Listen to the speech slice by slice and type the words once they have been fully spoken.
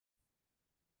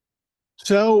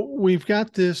So we've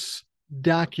got this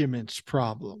documents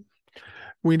problem.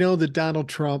 We know that Donald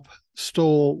Trump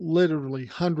stole literally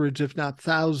hundreds, if not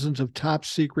thousands, of top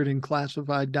secret and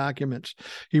classified documents.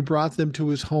 He brought them to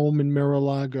his home in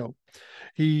Mar-a-Lago.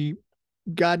 He,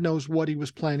 God knows what he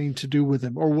was planning to do with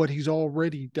them or what he's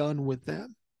already done with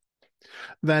them.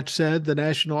 That said, the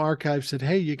National Archives said,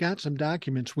 hey, you got some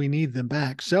documents. We need them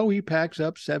back. So he packs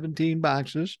up 17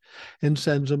 boxes and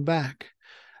sends them back.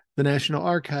 The National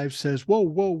Archives says, whoa,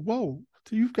 whoa, whoa,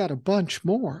 you've got a bunch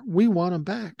more. We want them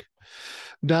back.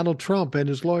 Donald Trump and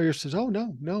his lawyer says, oh,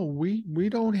 no, we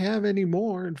don't have any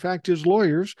more. In fact, his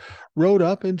lawyers wrote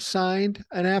up and signed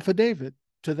an affidavit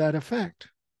to that effect.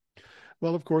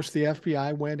 Well, of course, the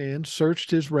FBI went in,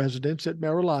 searched his residence at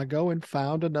Mar-a-Lago, and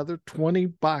found another 20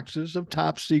 boxes of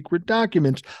top secret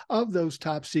documents. Of those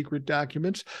top secret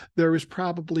documents, there is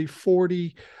probably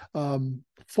 40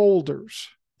 folders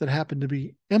that happen to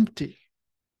be empty.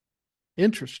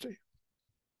 Interesting.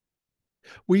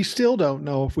 We still don't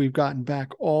know if we've gotten back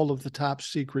all of the top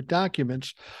secret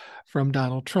documents from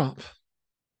Donald Trump.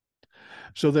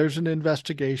 So there's an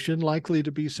investigation, likely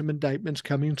to be some indictments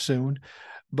coming soon,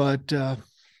 but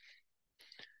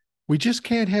we just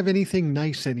can't have anything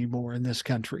nice anymore in this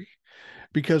country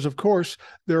because, of course,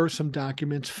 there are some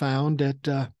documents found at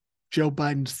Joe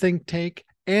Biden's think tank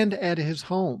and at his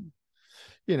home.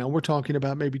 You know, we're talking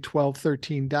about maybe 12,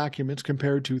 13 documents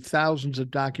compared to thousands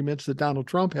of documents that Donald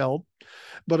Trump held.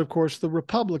 But of course, the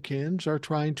Republicans are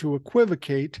trying to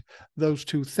equivocate those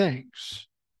two things,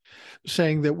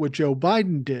 saying that what Joe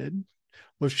Biden did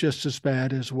was just as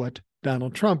bad as what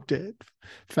Donald Trump did.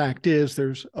 Fact is,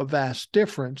 there's a vast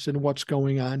difference in what's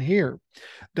going on here.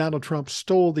 Donald Trump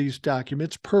stole these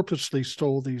documents, purposely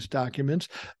stole these documents,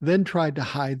 then tried to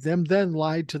hide them, then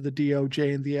lied to the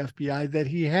DOJ and the FBI that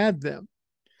he had them.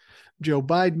 Joe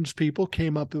Biden's people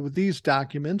came up with these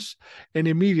documents and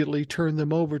immediately turned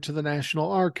them over to the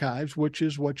National Archives, which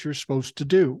is what you're supposed to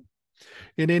do.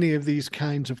 In any of these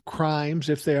kinds of crimes,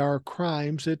 if they are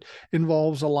crimes, it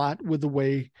involves a lot with the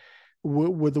way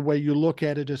you look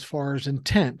at it as far as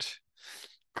intent.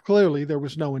 Clearly, there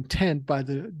was no intent by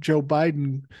the Joe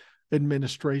Biden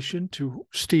administration to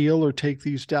steal or take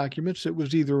these documents. It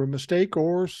was either a mistake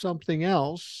or something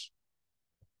else.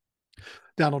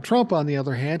 Donald Trump, on the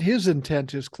other hand, his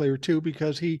intent is clear too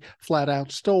because he flat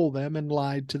out stole them and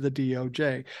lied to the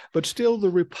DOJ. But still, the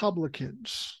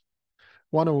Republicans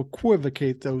want to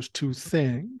equivocate those two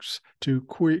things to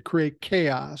create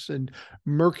chaos and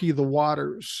murky the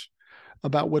waters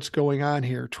about what's going on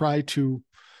here, try to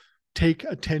take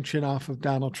attention off of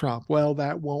Donald Trump. Well,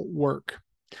 that won't work.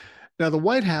 Now, the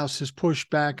White House has pushed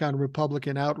back on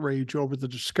Republican outrage over the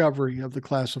discovery of the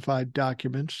classified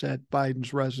documents at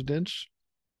Biden's residence,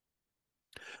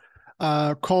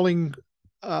 calling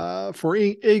for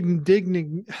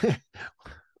indignant.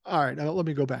 All right, let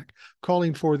me go back.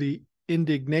 Calling for the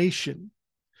indignation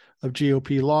of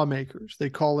GOP lawmakers. They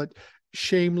call it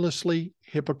shamelessly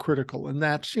hypocritical. And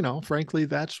that's, frankly,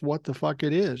 that's what the fuck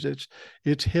it is.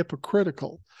 It's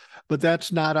hypocritical. But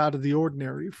that's not out of the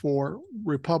ordinary for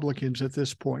Republicans at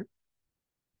this point.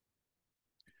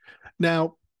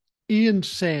 Now, Ian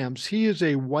Sams, he is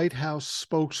a White House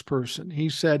spokesperson. He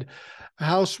said,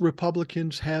 House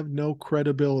Republicans have no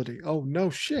credibility. Oh, no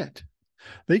shit.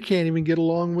 They can't even get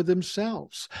along with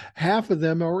themselves. Half of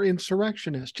them are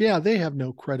insurrectionists. Yeah, they have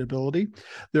no credibility.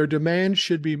 Their demands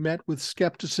should be met with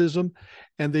skepticism,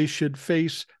 and they should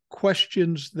face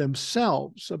questions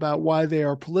themselves about why they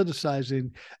are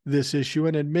politicizing this issue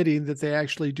and admitting that they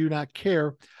actually do not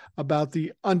care about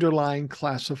the underlying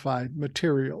classified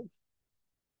material.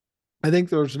 I think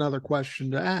there's another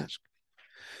question to ask.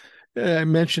 I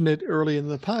mentioned it early in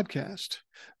the podcast.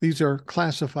 These are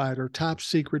classified or top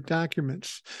secret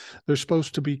documents. They're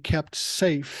supposed to be kept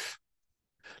safe.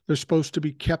 They're supposed to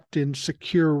be kept in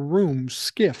secure rooms,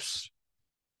 SCIFs.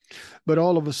 But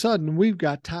all of a sudden, we've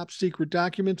got top secret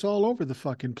documents all over the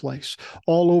fucking place,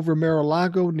 all over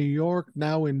Mar-a-Lago, New York,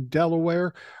 now in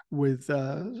Delaware with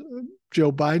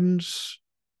Joe Biden's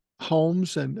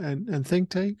homes and think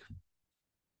tank.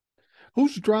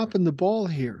 Who's dropping the ball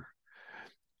here?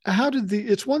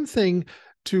 It's one thing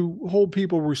to hold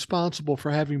people responsible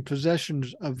for having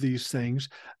possessions of these things,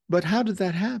 but how did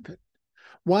that happen?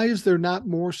 Why is there not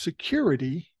more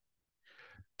security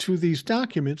to these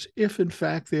documents if, in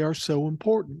fact, they are so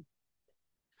important?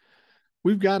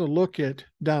 We've got to look at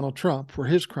Donald Trump for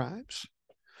his crimes.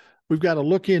 We've got to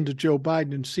look into Joe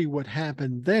Biden and see what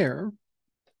happened there.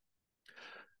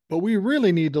 But we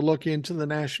really need to look into the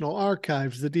National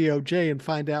Archives, the DOJ, and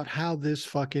find out how this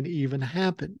fucking even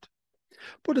happened.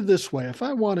 Put it this way, if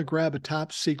I want to grab a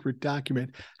top secret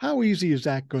document, how easy is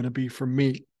that going to be for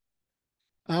me?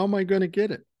 How am I going to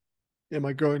get it? Am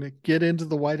I going to get into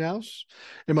the White House?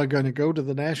 Am I going to go to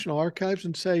the National Archives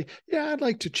and say, yeah, I'd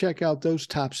like to check out those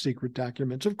top secret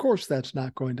documents? Of course, that's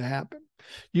not going to happen.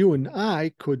 You and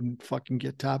I couldn't fucking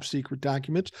get top secret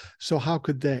documents. So how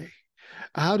could they?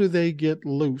 How do they get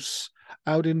loose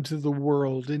out into the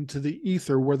world, into the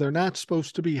ether where they're not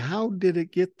supposed to be? How did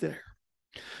it get there?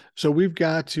 So we've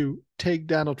got to take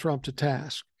Donald Trump to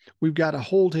task. We've got to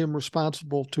hold him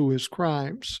responsible to his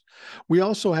crimes. We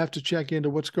also have to check into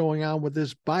what's going on with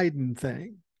this Biden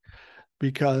thing,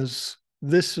 because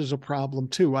this is a problem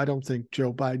too. I don't think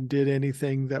Joe Biden did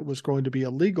anything that was going to be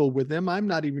illegal with them. I'm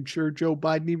not even sure Joe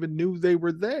Biden even knew they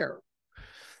were there.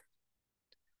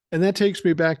 And that takes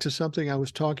me back to something I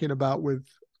was talking about with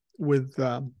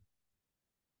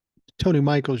Tony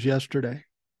Michaels yesterday.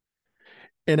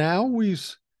 And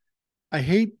I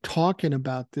hate talking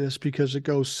about this because it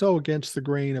goes so against the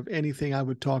grain of anything I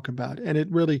would talk about. And it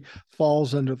really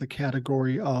falls under the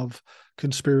category of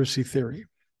conspiracy theory.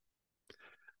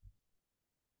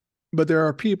 But there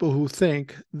are people who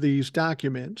think these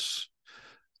documents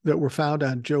that were found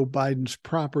on Joe Biden's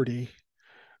property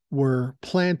were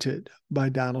planted by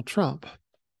Donald Trump.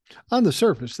 On the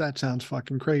surface, that sounds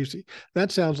fucking crazy.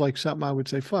 That sounds like something I would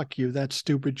say, fuck you, that's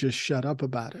stupid, just shut up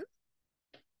about it.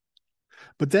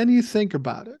 But then you think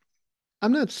about it.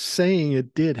 I'm not saying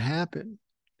it did happen,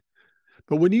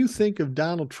 but when you think of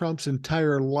Donald Trump's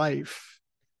entire life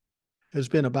has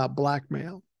been about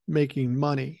blackmail, making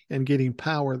money, and getting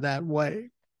power that way,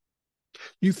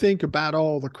 you think about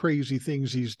all the crazy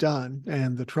things he's done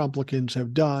and the Trumplicans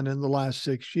have done in the last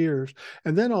 6 years,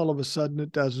 and then all of a sudden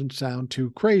it doesn't sound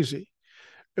too crazy.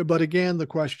 But again, the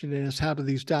question is, how do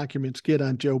these documents get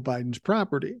on Joe Biden's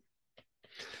property?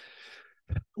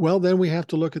 Well, then we have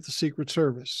to look at the Secret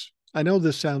Service. I know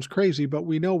this sounds crazy, but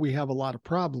we know we have a lot of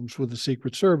problems with the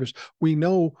Secret Service. We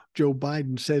know Joe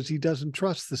Biden says he doesn't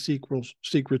trust the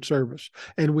Secret Service.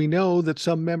 And we know that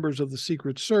some members of the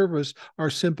Secret Service are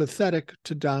sympathetic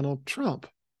to Donald Trump.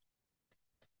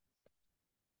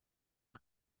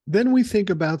 Then we think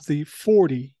about the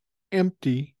 40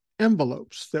 empty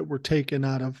envelopes that were taken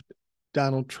out of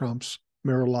Donald Trump's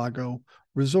Mar-a-Lago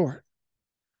resort.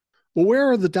 Well,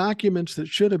 where are the documents that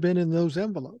should have been in those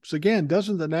envelopes? Again,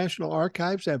 doesn't the National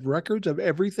Archives have records of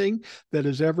everything that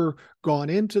has ever gone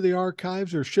into the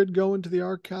archives or should go into the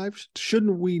archives?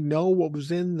 Shouldn't we know what was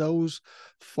in those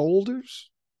folders?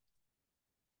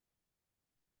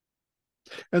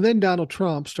 And then Donald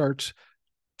Trump starts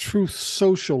truth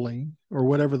socialing, or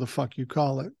whatever the fuck you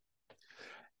call it,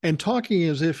 and talking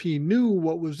as if he knew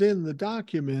what was in the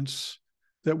documents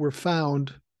that were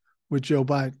found with Joe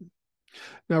Biden.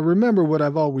 Now, remember what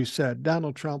I've always said.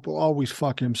 Donald Trump will always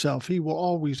fuck himself. He will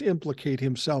always implicate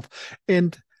himself.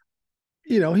 And,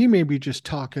 he may be just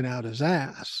talking out his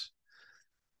ass,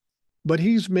 but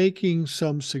he's making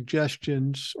some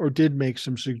suggestions, or did make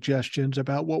some suggestions,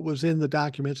 about what was in the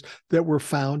documents that were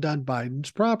found on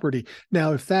Biden's property.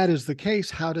 Now, if that is the case,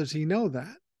 how does he know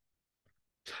that?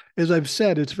 As I've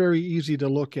said, it's very easy to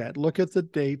look at. Look at the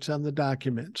dates on the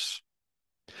documents.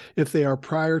 If they are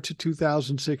prior to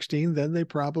 2016, then they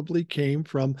probably came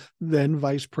from then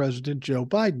Vice President Joe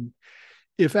Biden.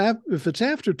 If it's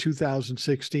after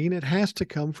 2016, it has to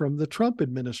come from the Trump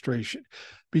administration,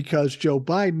 because Joe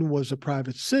Biden was a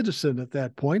private citizen at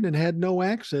that point and had no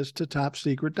access to top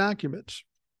secret documents.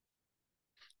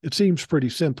 It seems pretty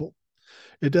simple.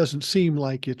 It doesn't seem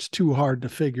like it's too hard to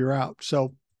figure out.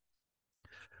 So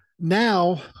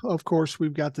now, of course,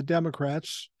 we've got the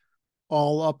Democrats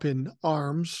all up in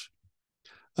arms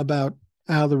about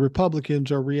how the Republicans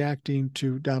are reacting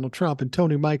to Donald Trump. And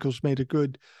Tony Michaels made a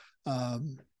good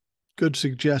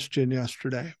suggestion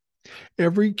yesterday.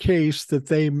 Every case that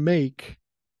they make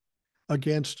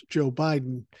against Joe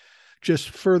Biden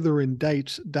just further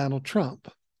indicts Donald Trump,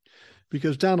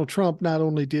 because Donald Trump not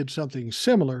only did something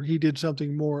similar, he did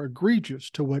something more egregious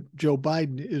to what Joe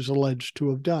Biden is alleged to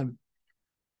have done.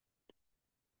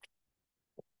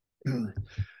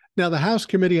 Now, the House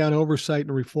Committee on Oversight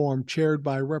and Reform, chaired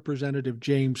by Representative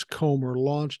James Comer,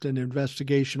 launched an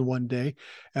investigation one day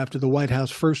after the White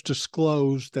House first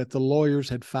disclosed that the lawyers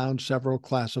had found several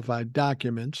classified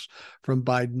documents from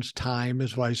Biden's time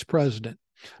as vice president.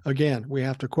 Again, we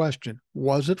have to question,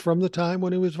 was it from the time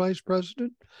when he was vice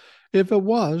president? If it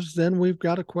was, then we've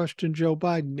got to question Joe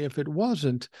Biden. If it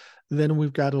wasn't, then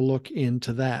we've got to look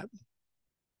into that.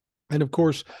 And of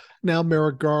course, now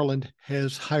Merrick Garland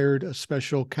has hired a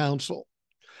special counsel.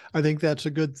 I think that's a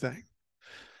good thing.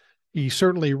 He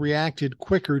certainly reacted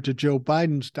quicker to Joe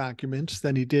Biden's documents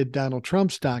than he did Donald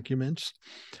Trump's documents,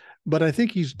 but I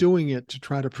think he's doing it to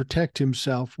try to protect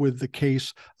himself with the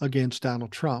case against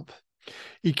Donald Trump.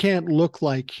 He can't look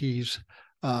like he's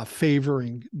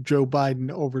favoring Joe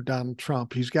Biden over Donald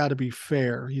Trump. He's got to be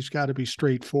fair. He's got to be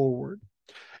straightforward.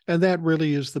 And that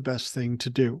really is the best thing to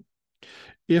do.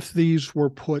 If these were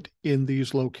put in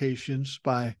these locations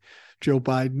by Joe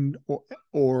Biden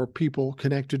or people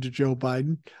connected to Joe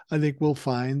Biden, I think we'll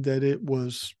find that it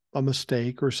was a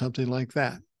mistake or something like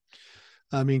that.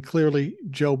 I mean, clearly,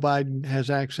 Joe Biden has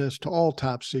access to all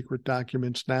top secret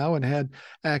documents now and had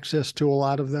access to a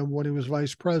lot of them when he was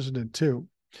vice president, too.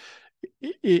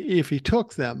 If he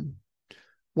took them,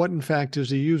 what in fact is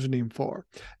he using him for?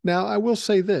 Now, I will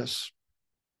say this.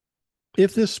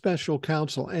 If this special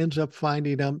counsel ends up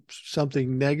finding out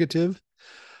something negative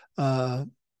by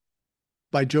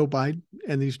Joe Biden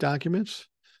and these documents,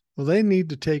 well, they need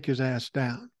to take his ass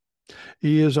down.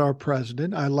 He is our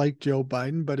president. I like Joe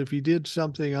Biden, but if he did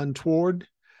something untoward,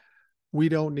 we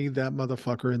don't need that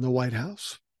motherfucker in the White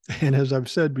House. And as I've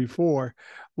said before,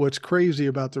 what's crazy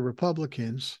about the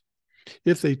Republicans,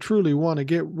 if they truly want to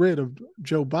get rid of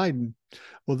Joe Biden,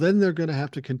 well, then they're going to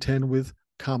have to contend with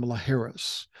Kamala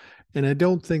Harris. And I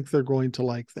don't think they're going to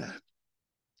like that.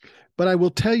 But I will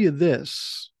tell you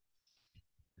this.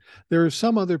 There are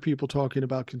some other people talking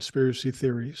about conspiracy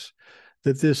theories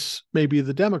that this may be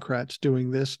the Democrats doing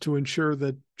this to ensure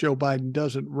that Joe Biden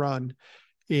doesn't run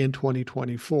in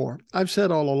 2024. I've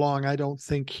said all along, I don't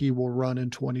think he will run in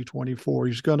 2024.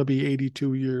 He's going to be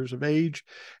 82 years of age.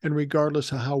 And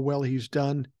regardless of how well he's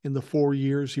done in the 4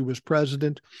 years he was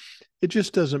president, it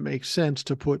just doesn't make sense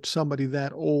to put somebody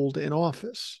that old in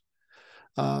office.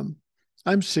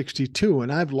 I'm 62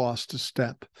 and I've lost a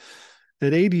step.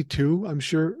 At 82, I'm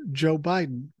sure Joe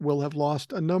Biden will have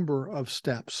lost a number of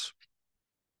steps.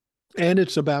 And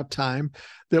it's about time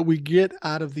that we get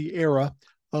out of the era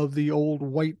of the old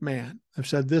white man. I've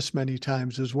said this many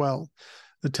times as well.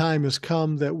 The time has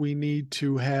come that we need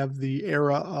to have the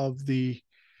era of the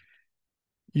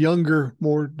younger,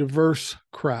 more diverse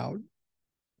crowd.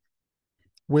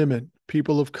 Women,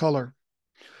 people of color,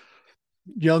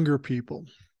 younger people.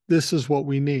 This is what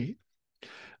we need.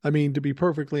 I mean, to be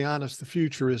perfectly honest, the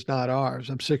future is not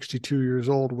ours. I'm 62 years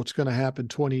old. What's going to happen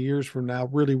 20 years from now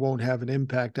really won't have an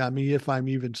impact on me if I'm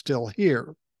even still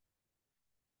here.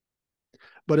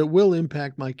 But it will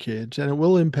impact my kids and it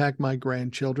will impact my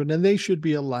grandchildren, and they should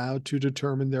be allowed to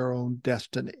determine their own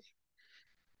destiny.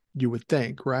 You would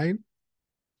think, right?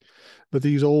 But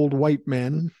these old white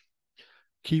men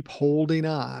keep holding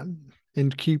on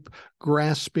and keep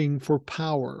grasping for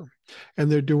power,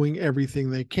 and they're doing everything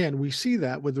they can. We see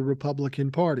that with the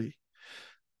Republican Party.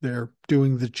 They're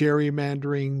doing the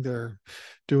gerrymandering, they're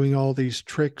doing all these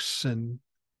tricks, and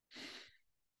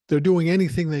they're doing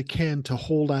anything they can to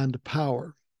hold on to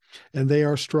power, and they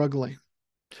are struggling.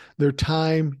 Their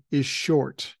time is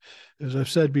short. As I've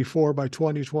said before, by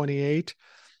 2028,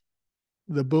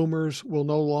 the boomers will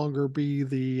no longer be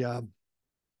the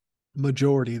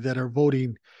majority that are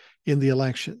voting in the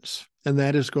elections. And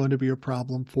that is going to be a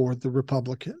problem for the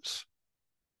Republicans.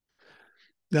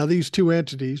 Now, these two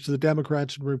entities, the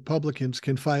Democrats and Republicans,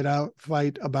 can fight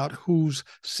about whose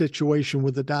situation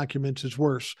with the documents is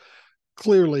worse.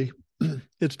 Clearly,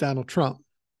 it's Donald Trump,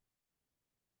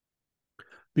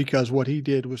 because what he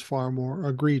did was far more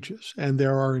egregious, and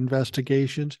there are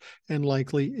investigations and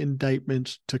likely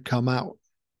indictments to come out.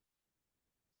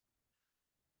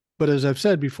 But as I've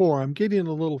said before, I'm getting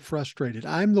a little frustrated.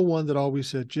 I'm the one that always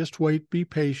said, just wait, be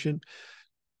patient,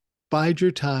 bide your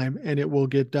time, and it will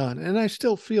get done. And I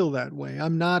still feel that way.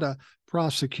 I'm not a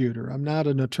prosecutor. I'm not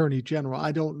an attorney general.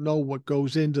 I don't know what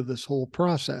goes into this whole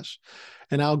process.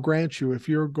 And I'll grant you, if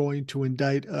you're going to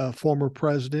indict a former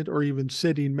president or even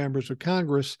sitting members of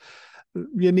Congress,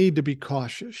 you need to be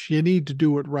cautious. You need to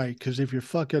do it right, because if you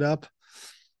fuck it up,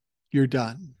 you're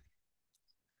done.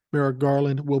 Merrick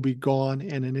Garland will be gone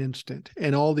in an instant,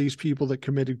 and all these people that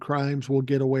committed crimes will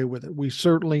get away with it. We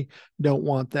certainly don't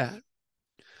want that.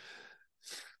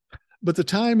 But the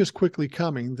time is quickly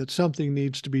coming that something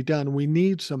needs to be done. We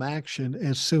need some action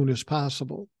as soon as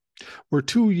possible. We're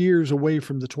 2 years away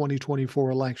from the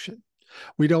 2024 election.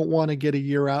 We don't want to get a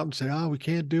year out and say, we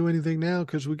can't do anything now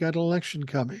because we got an election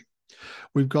coming.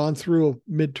 We've gone through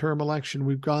a midterm election.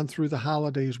 We've gone through the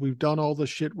holidays. We've done all the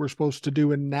shit we're supposed to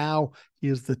do. And now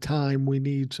is the time we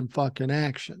need some fucking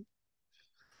action.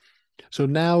 So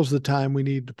now's the time we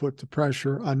need to put the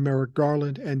pressure on Merrick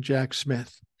Garland and Jack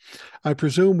Smith. I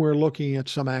presume we're looking at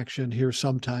some action here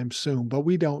sometime soon, but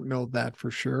we don't know that for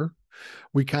sure.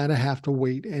 We kind of have to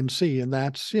wait and see. And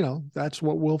that's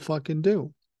what we'll fucking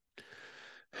do.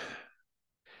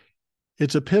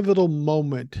 It's a pivotal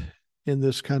moment in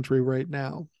this country right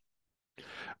now.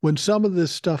 When some of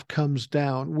this stuff comes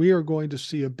down, we are going to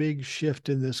see a big shift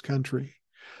in this country.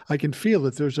 I can feel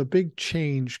that there's a big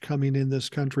change coming in this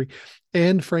country.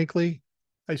 And frankly,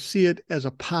 I see it as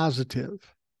a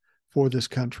positive for this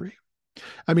country.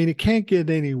 I mean, it can't get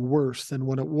any worse than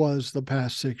what it was the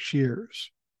past 6 years.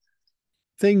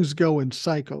 Things go in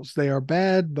cycles. They are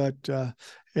bad, but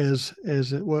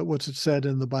what's it said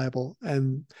in the Bible?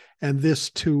 And this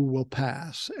too will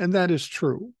pass. And that is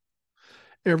true.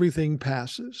 Everything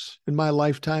passes. In my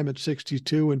lifetime at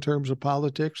 62, in terms of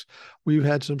politics, we've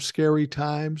had some scary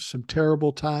times, some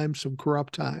terrible times, some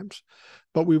corrupt times,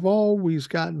 but we've always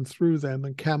gotten through them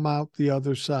and come out the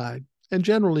other side and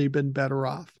generally been better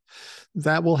off.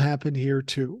 That will happen here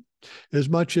too. As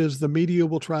much as the media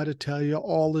will try to tell you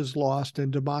all is lost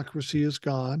and democracy is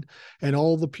gone, and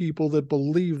all the people that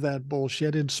believe that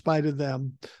bullshit, in spite of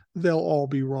them, they'll all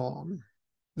be wrong.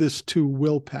 This too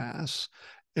will pass,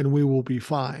 and we will be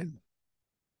fine.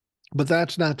 But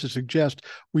that's not to suggest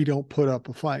we don't put up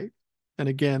a fight. And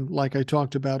again, like I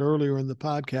talked about earlier in the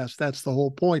podcast, that's the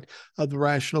whole point of the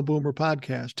Rational Boomer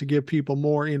podcast, to give people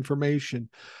more information,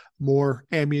 more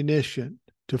ammunition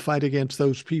to fight against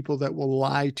those people that will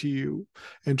lie to you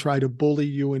and try to bully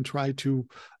you and try to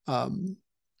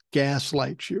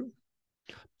gaslight you.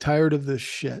 Tired of this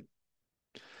shit.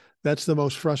 That's the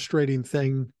most frustrating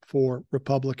thing for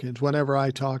Republicans whenever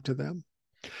I talk to them,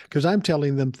 because I'm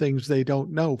telling them things they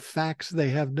don't know, facts they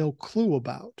have no clue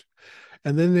about.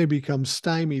 And then they become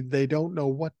stymied. They don't know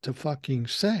what to fucking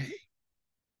say.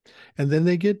 And then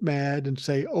they get mad and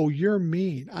say, oh, you're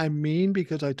mean. I'm mean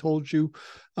because I told you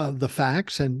the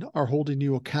facts and are holding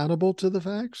you accountable to the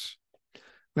facts.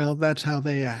 Well, that's how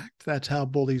they act. That's how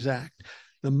bullies act.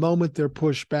 The moment they're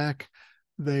pushed back,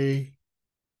 they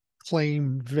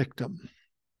claim victim.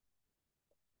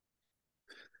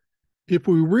 If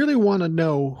we really want to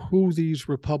know who these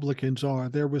Republicans are,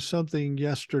 there was something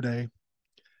yesterday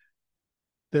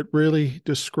that really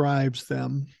describes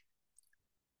them.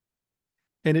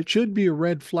 And it should be a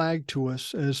red flag to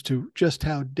us as to just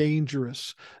how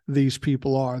dangerous these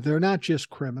people are. They're not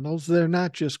just criminals. They're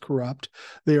not just corrupt.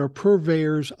 They are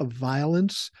purveyors of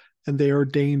violence, and they are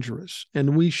dangerous.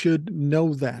 And we should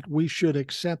know that. We should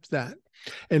accept that.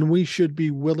 And we should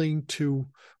be willing to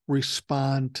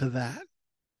respond to that.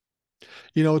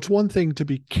 You know, it's one thing to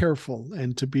be careful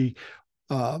and to be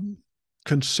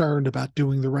concerned about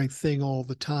doing the right thing all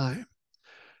the time.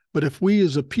 But if we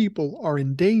as a people are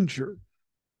in danger,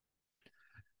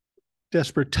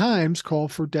 desperate times call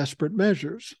for desperate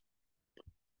measures.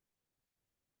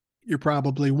 You're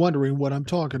probably wondering what I'm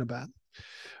talking about.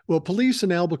 Well, police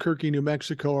in Albuquerque, New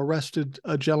Mexico, arrested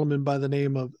a gentleman by the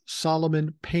name of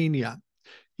Solomon Pena.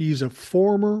 He's a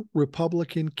former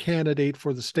Republican candidate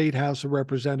for the State House of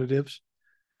Representatives,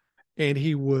 and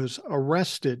he was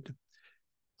arrested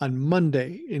on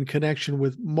Monday in connection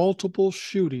with multiple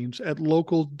shootings at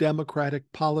local Democratic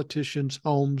politicians'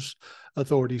 homes,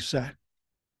 authorities said.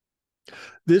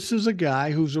 This is a guy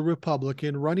who's a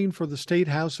Republican running for the State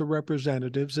House of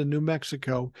Representatives in New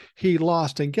Mexico. He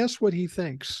lost, and guess what he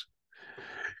thinks?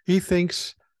 He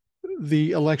thinks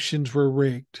the elections were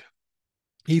rigged.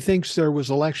 He thinks there was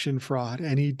election fraud,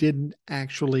 and he didn't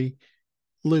actually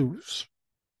lose.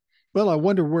 Well, I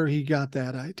wonder where he got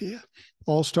that idea.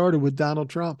 All started with Donald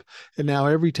Trump. And now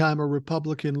every time a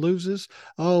Republican loses,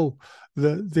 oh,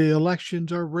 the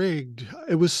elections are rigged.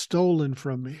 It was stolen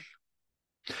from me.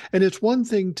 And it's one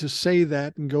thing to say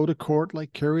that and go to court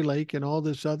like Kerry Lake and all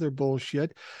this other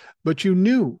bullshit, but you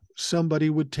knew somebody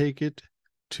would take it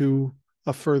to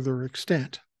a further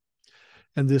extent.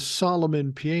 And this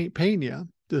Solomon Pena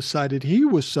decided he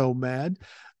was so mad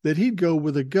that he'd go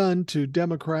with a gun to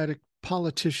Democratic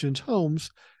politicians' homes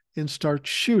and start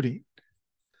shooting.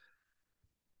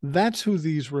 That's who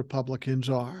these Republicans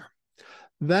are.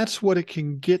 That's what it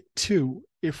can get to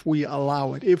if we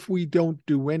allow it, if we don't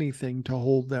do anything to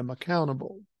hold them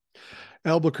accountable.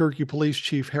 Albuquerque Police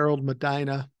Chief Harold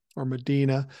Medina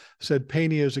said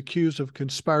Pena is accused of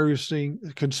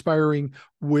conspiring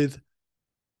with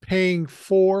paying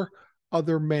 4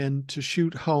 other men to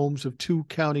shoot homes of 2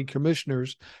 county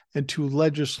commissioners and 2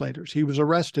 legislators. He was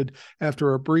arrested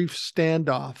after a brief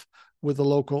standoff with a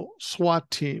local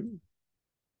SWAT team.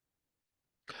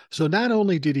 So not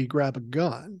only did he grab a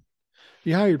gun,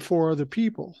 he hired 4 other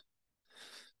people.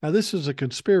 Now, this is a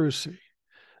conspiracy.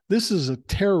 This is a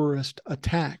terrorist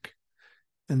attack.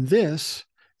 And this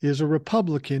is a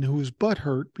Republican who's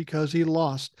butthurt because he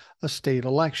lost a state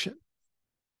election.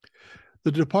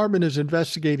 The department is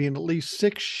investigating at least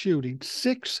six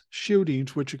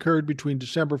shootings, which occurred between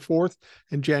December 4th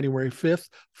and January 5th.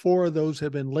 4 of those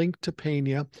have been linked to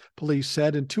Pena, police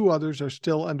said, and 2 others are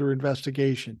still under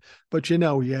investigation. But he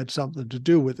had something to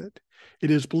do with it.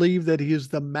 It is believed that he is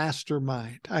the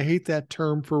mastermind. I hate that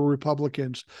term for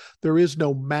Republicans. There is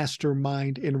no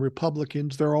mastermind in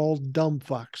Republicans. They're all dumb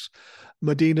fucks.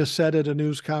 Medina said at a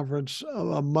news conference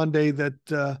on Monday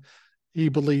that he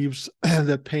believes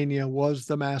that Pena was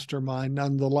the mastermind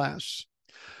nonetheless.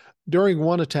 During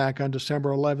one attack on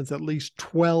December 11th, at least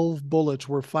 12 bullets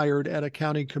were fired at a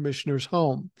county commissioner's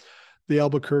home. The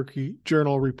Albuquerque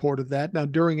Journal reported that. Now,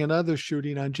 during another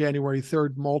shooting on January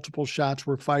 3rd, multiple shots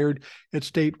were fired at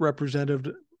State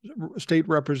Representative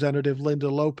Linda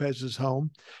Lopez's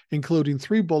home, including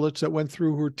 3 bullets that went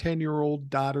through her 10-year-old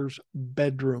daughter's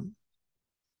bedroom.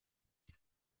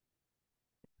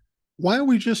 Why are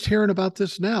we just hearing about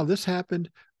this now? This happened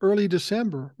early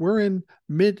December. We're in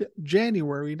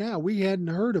mid-January now. We hadn't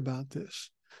heard about this.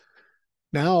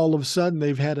 Now, all of a sudden,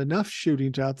 they've had enough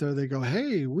shootings out there. They go,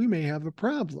 hey, we may have a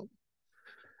problem.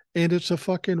 And it's a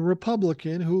fucking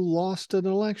Republican who lost an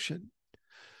election.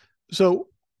 So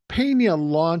Pena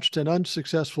launched an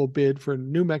unsuccessful bid for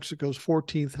New Mexico's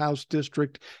 14th House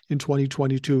District in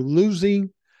 2022,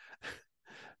 losing,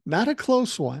 not a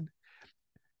close one.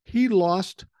 He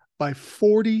lost by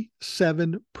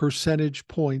 47 percentage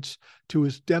points to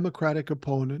his Democratic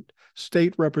opponent,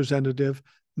 State Representative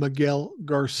Miguel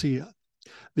Garcia.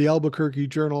 The Albuquerque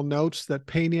Journal notes that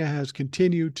Pena has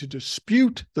continued to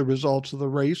dispute the results of the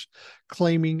race,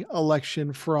 claiming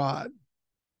election fraud.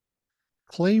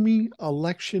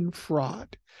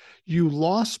 You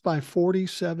lost by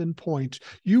 47 points.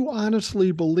 You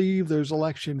honestly believe there's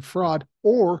election fraud,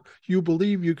 or you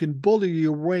believe you can bully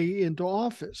your way into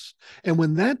office. And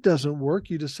when that doesn't work,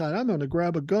 you decide, I'm going to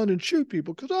grab a gun and shoot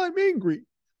people because I'm angry.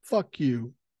 Fuck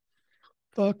you.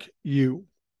 Fuck you.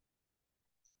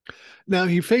 Now,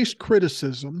 he faced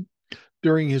criticism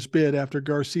during his bid after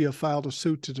Garcia filed a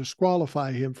suit to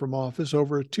disqualify him from office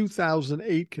over a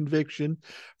 2008 conviction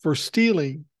for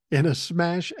stealing in a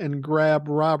smash and grab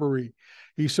robbery.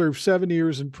 He served 7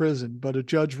 years in prison, but a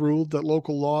judge ruled that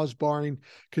local laws barring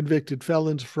convicted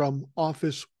felons from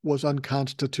office was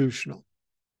unconstitutional.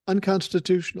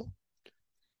 Unconstitutional.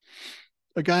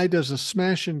 A guy does a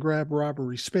smash and grab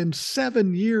robbery, spends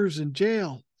 7 years in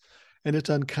jail, and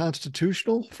it's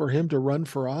unconstitutional for him to run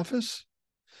for office?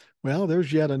 Well,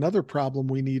 there's yet another problem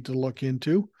we need to look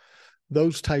into.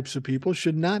 Those types of people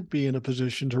should not be in a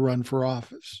position to run for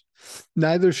office.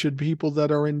 Neither should people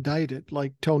that are indicted,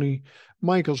 like Tony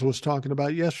Michaels was talking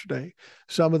about yesterday.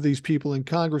 Some of these people in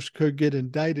Congress could get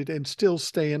indicted and still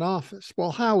stay in office.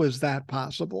 Well, how is that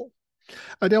possible?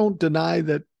 I don't deny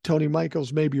that Tony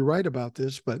Michaels may be right about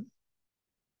this, but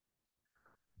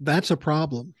that's a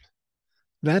problem.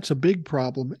 That's a big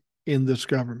problem in this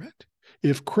government.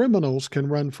 If criminals can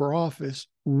run for office,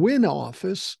 win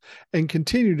office, and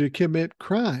continue to commit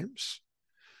crimes,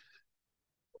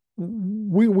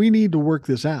 we need to work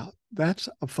this out. That's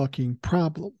a fucking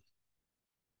problem.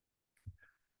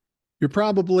 You're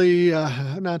probably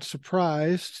not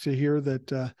surprised to hear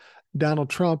that Donald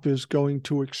Trump is going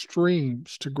to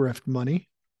extremes to grift money.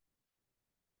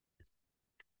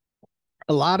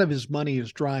 A lot of his money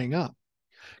is drying up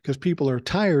because people are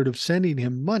tired of sending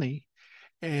him money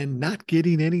and not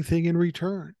getting anything in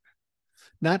return,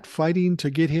 not fighting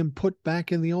to get him put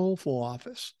back in the Oval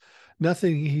Office.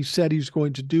 Nothing he said he's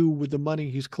going to do with the money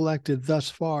he's collected thus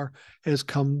far has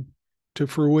come to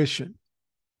fruition.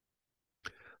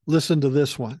 Listen to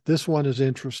this one. This one is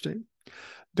interesting.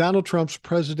 Donald Trump's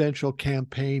presidential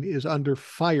campaign is under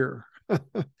fire.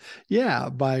 Yeah,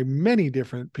 by many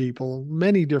different people,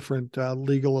 many different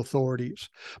legal authorities.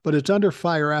 But it's under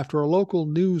fire after a local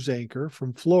news anchor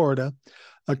from Florida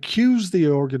accused the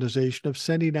organization of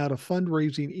sending out a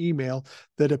fundraising email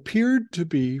that appeared to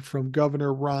be from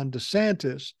Governor Ron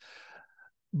DeSantis,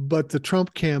 but the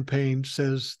Trump campaign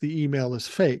says the email is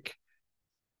fake.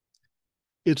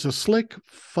 It's a slick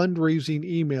fundraising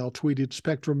email, tweeted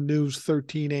Spectrum News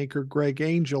 13 anchor Greg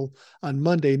Angel on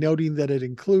Monday, noting that it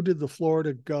included the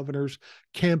Florida governor's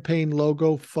campaign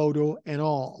logo, photo, and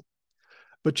all.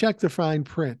 But check the fine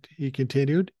print, he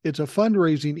continued. It's a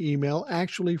fundraising email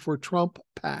actually for Trump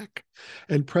PAC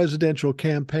and presidential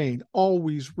campaign.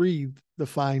 Always read the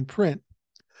fine print.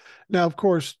 Now, of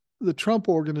course, the Trump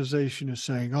organization is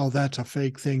saying, oh, that's a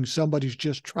fake thing. Somebody's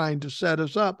just trying to set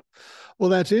us up. Well,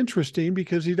 that's interesting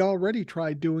because he'd already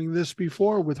tried doing this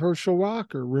before with Herschel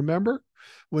Walker. Remember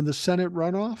when the Senate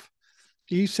runoff?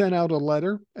 He sent out a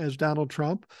letter as Donald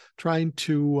Trump trying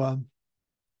to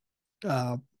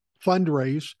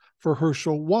fundraise for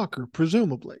Herschel Walker,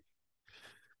 presumably.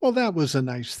 Well, that was a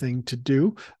nice thing to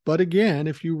do. But again,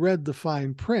 if you read the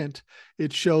fine print,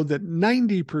 it showed that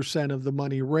 90% of the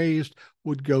money raised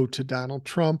would go to Donald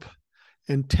Trump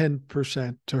and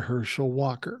 10% to Herschel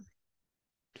Walker.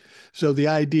 So the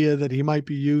idea that he might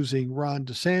be using Ron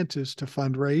DeSantis to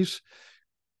fundraise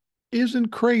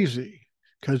isn't crazy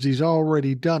because he's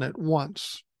already done it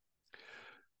once.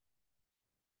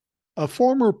 A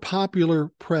former popular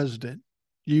president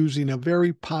using a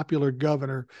very popular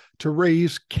governor to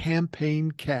raise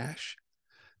campaign cash.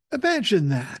 Imagine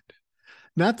that.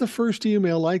 Not the first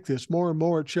email like this. More and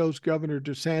more, it shows Governor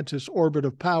DeSantis' orbit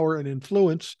of power and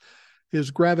influence, his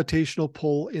gravitational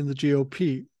pull in the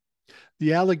GOP.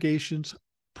 The allegations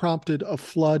prompted a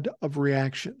flood of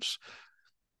reactions.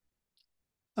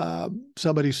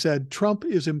 Somebody said Trump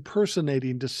is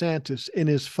impersonating DeSantis in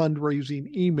his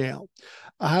fundraising email.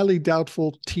 A highly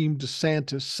doubtful Team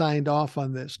DeSantis signed off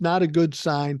on this. Not a good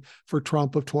sign for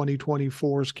Trump of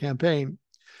 2024's campaign.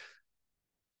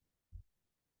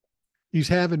 He's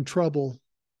having trouble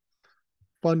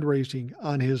fundraising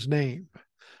on his name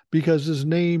because his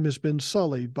name has been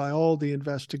sullied by all the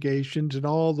investigations and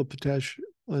all the potential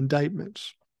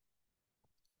indictments.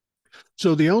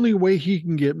 So the only way he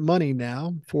can get money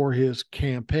now for his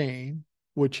campaign,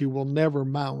 which he will never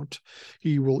mount,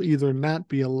 he will either not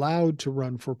be allowed to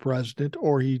run for president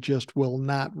or he just will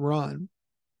not run.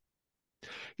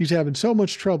 He's having so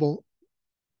much trouble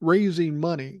raising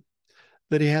money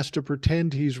that he has to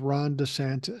pretend he's Ron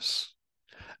DeSantis.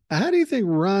 How do you think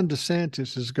Ron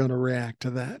DeSantis is going to react to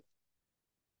that?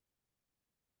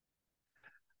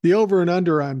 The over and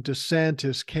under on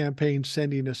DeSantis campaign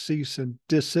sending a cease and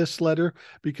desist letter,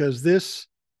 because this,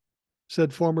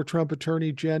 said former Trump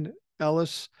attorney Jen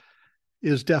Ellis,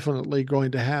 is definitely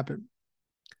going to happen.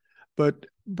 But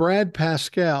Brad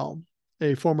Pascal,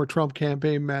 a former Trump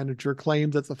campaign manager,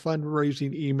 claimed that the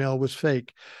fundraising email was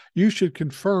fake. You should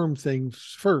confirm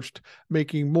things first,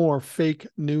 making more fake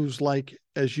news like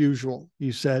as usual,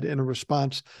 he said in a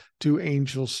response to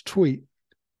Angel's tweet.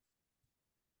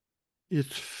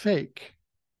 It's fake.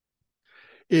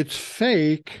 It's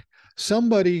fake.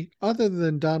 Somebody other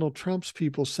than Donald Trump's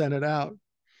people sent it out,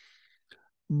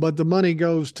 but the money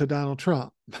goes to Donald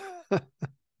Trump.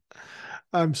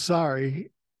 I'm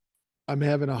sorry. I'm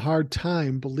having a hard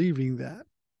time believing that.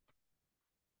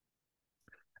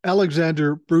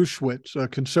 Alexander Bruschwitz, a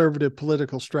conservative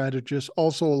political strategist,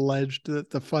 also alleged that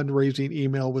the fundraising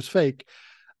email was fake,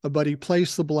 but he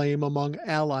placed the blame among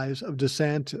allies of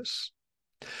DeSantis.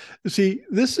 See,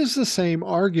 this is the same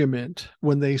argument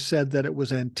when they said that it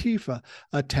was Antifa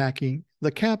attacking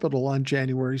the Capitol on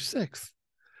January 6th.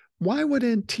 Why would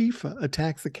Antifa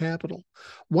attack the Capitol?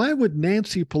 Why would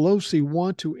Nancy Pelosi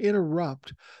want to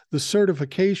interrupt the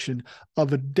certification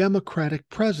of a Democratic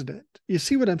president? You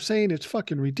see what I'm saying? It's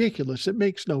fucking ridiculous. It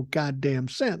makes no goddamn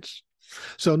sense.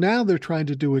 So now they're trying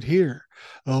to do it here.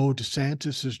 Oh,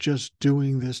 DeSantis is just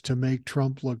doing this to make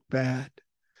Trump look bad.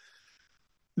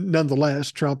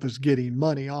 Nonetheless, Trump is getting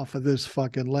money off of this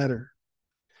fucking letter.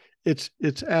 It's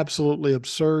absolutely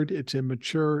absurd. It's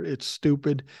immature. It's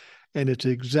stupid. And it's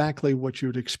exactly what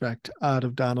you'd expect out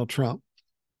of Donald Trump.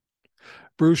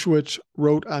 Bruschwitz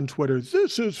wrote on Twitter,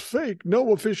 "This is fake.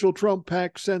 No official Trump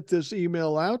PAC sent this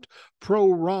email out.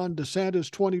 Pro-Ron DeSantis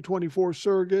 2024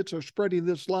 surrogates are spreading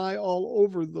this lie all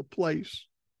over the place."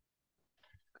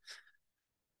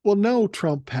 Well, no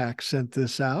Trump PAC sent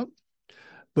this out,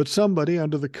 but somebody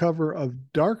under the cover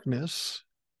of darkness,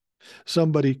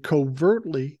 somebody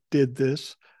covertly did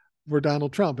this for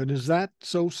Donald Trump. And is that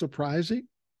so surprising?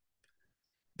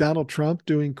 Donald Trump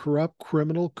doing corrupt,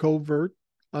 criminal, covert,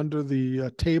 under the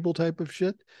table type of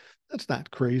shit? That's not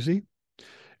crazy.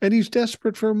 And he's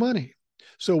desperate for money.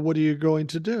 So what are you going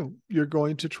to do? You're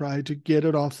going to try to get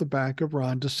it off the back of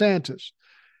Ron DeSantis.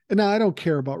 And now I don't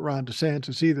care about Ron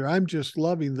DeSantis either. I'm just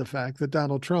loving the fact that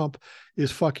Donald Trump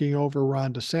is fucking over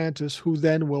Ron DeSantis, who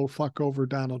then will fuck over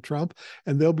Donald Trump.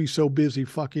 And they'll be so busy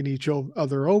fucking each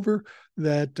other over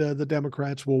that the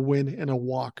Democrats will win in a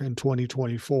walk in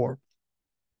 2024.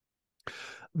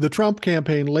 The Trump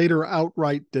campaign later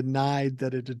outright denied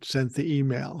that it had sent the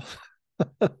email.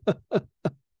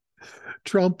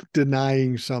 Trump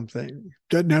denying something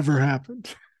that never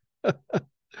happened.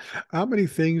 How many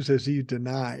things has he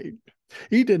denied?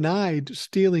 He denied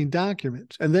stealing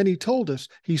documents, and then he told us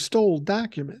he stole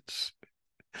documents.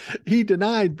 He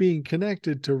denied being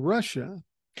connected to Russia,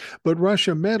 but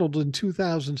Russia meddled in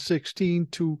 2016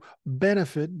 to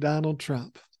benefit Donald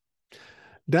Trump.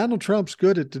 Donald Trump's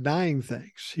good at denying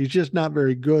things. He's just not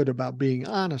very good about being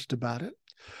honest about it.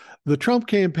 The Trump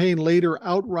campaign later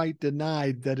outright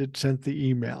denied that it sent the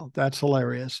email. That's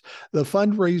hilarious. The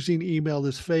fundraising email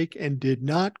is fake and did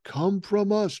not come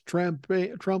from us, Trump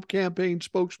campaign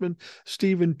spokesman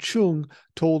Stephen Chung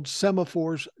told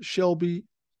Semaphor's Shelby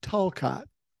Talcott.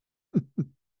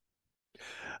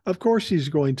 Of course, he's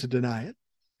going to deny it.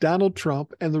 Donald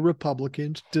Trump and the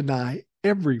Republicans deny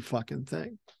every fucking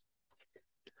thing.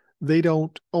 They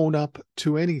don't own up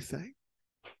to anything.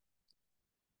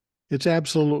 It's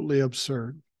absolutely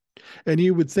absurd. And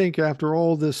you would think after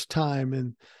all this time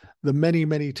and the many,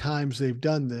 many times they've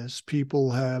done this,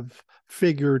 people have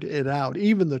figured it out.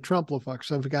 Even the Trump-lefucks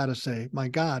have got to say, my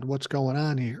God, what's going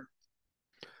on here?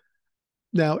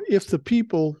 Now, if the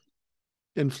people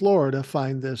in Florida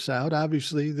find this out,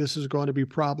 obviously this is going to be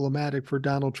problematic for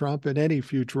Donald Trump in any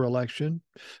future election,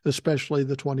 especially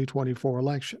the 2024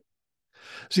 election.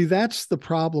 See, that's the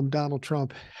problem Donald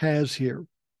Trump has here.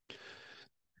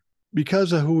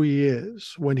 Because of who he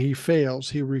is, when he fails,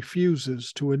 he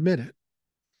refuses to admit it.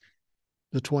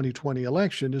 The 2020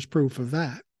 election is proof of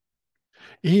that.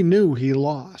 He knew he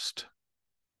lost.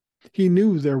 He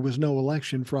knew there was no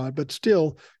election fraud, but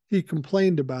still he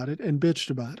complained about it and bitched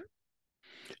about it.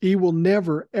 He will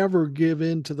never, ever give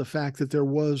in to the fact that there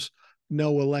was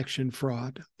no election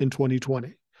fraud in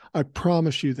 2020. I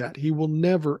promise you that. He will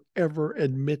never, ever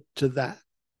admit to that.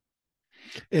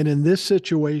 And in this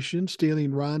situation,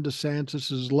 stealing Ron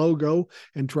DeSantis' logo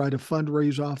and try to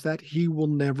fundraise off that, he will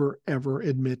never, ever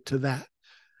admit to that.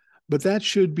 But that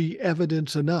should be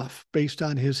evidence enough based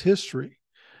on his history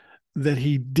that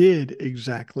he did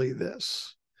exactly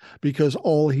this, because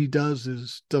all he does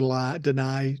is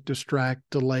deny, distract,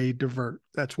 delay, divert.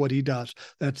 That's what he does.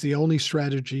 That's the only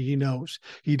strategy he knows.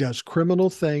 He does criminal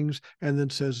things and then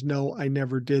says, no, I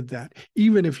never did that,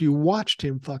 even if you watched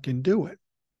him fucking do it.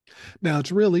 Now,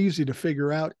 it's real easy to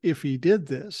figure out if he did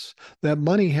this. That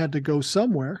money had to go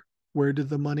somewhere. Where did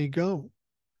the money go?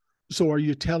 So are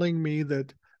you telling me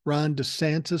that Ron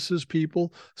DeSantis's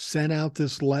people sent out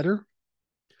this letter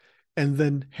and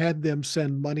then had them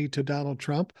send money to Donald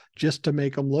Trump just to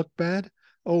make him look bad?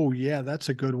 Oh, yeah, that's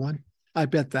a good one. I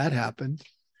bet that happened.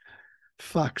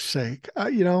 Fuck's sake.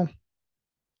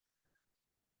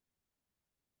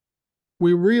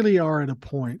 We really are at a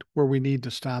point where we need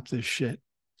to stop this shit.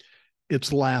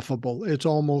 It's laughable. It's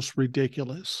almost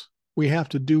ridiculous. We have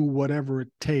to do whatever it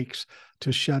takes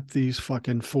to shut these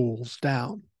fucking fools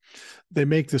down. They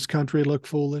make this country look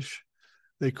foolish.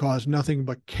 They cause nothing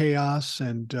but chaos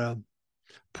and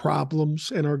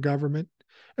problems in our government.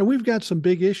 And we've got some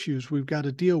big issues we've got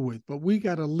to deal with, but we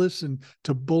got to listen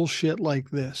to bullshit like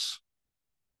this.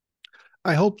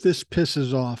 I hope this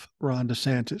pisses off Ron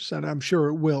DeSantis, and I'm sure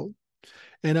it will.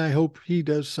 And I hope he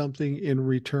does something in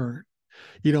return.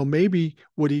 Maybe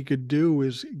what he could do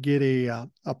is get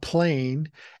a plane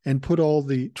and put all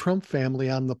the Trump family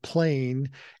on the plane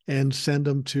and send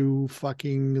them to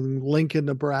fucking Lincoln,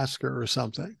 Nebraska or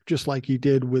something, just like he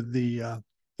did with the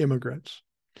immigrants.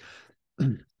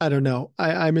 I don't know.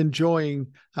 I'm enjoying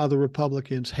how the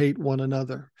Republicans hate one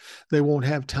another. They won't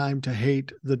have time to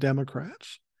hate the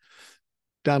Democrats.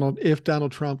 If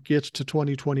Donald Trump gets to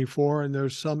 2024 and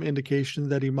there's some indication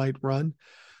that he might run,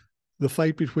 the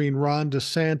fight between Ron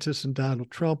DeSantis and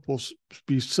Donald Trump will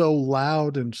be so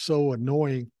loud and so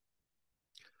annoying.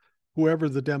 Whoever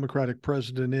the Democratic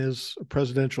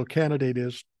presidential candidate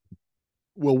is,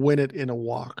 will win it in a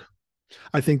walk.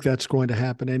 I think that's going to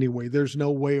happen anyway. There's no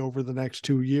way over the next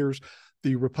 2 years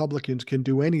the Republicans can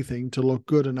do anything to look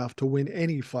good enough to win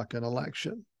any fucking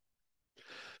election.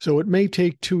 So it may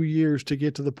take 2 years to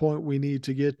get to the point we need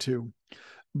to get to,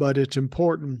 but it's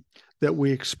important that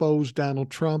we expose Donald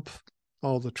Trump,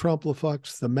 all the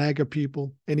Trump-lefucks, the MAGA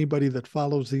people, anybody that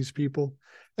follows these people,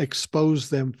 expose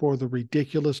them for the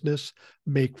ridiculousness,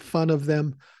 make fun of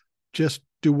them, just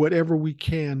do whatever we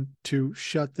can to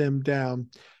shut them down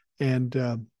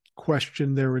and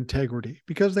question their integrity,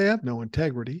 because they have no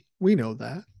integrity. We know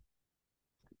that.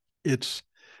 It's,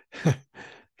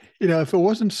 if it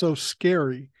wasn't so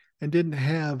scary and didn't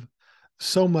have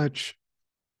so much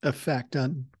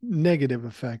negative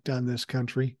effect on this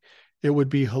country, it would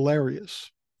be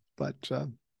hilarious. But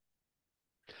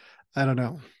I don't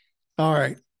know. All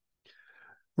right.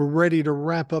 We're ready to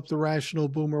wrap up the Rational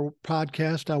Boomer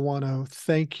podcast. I want to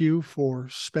thank you for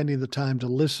spending the time to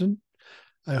listen.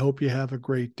 I hope you have a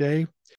great day.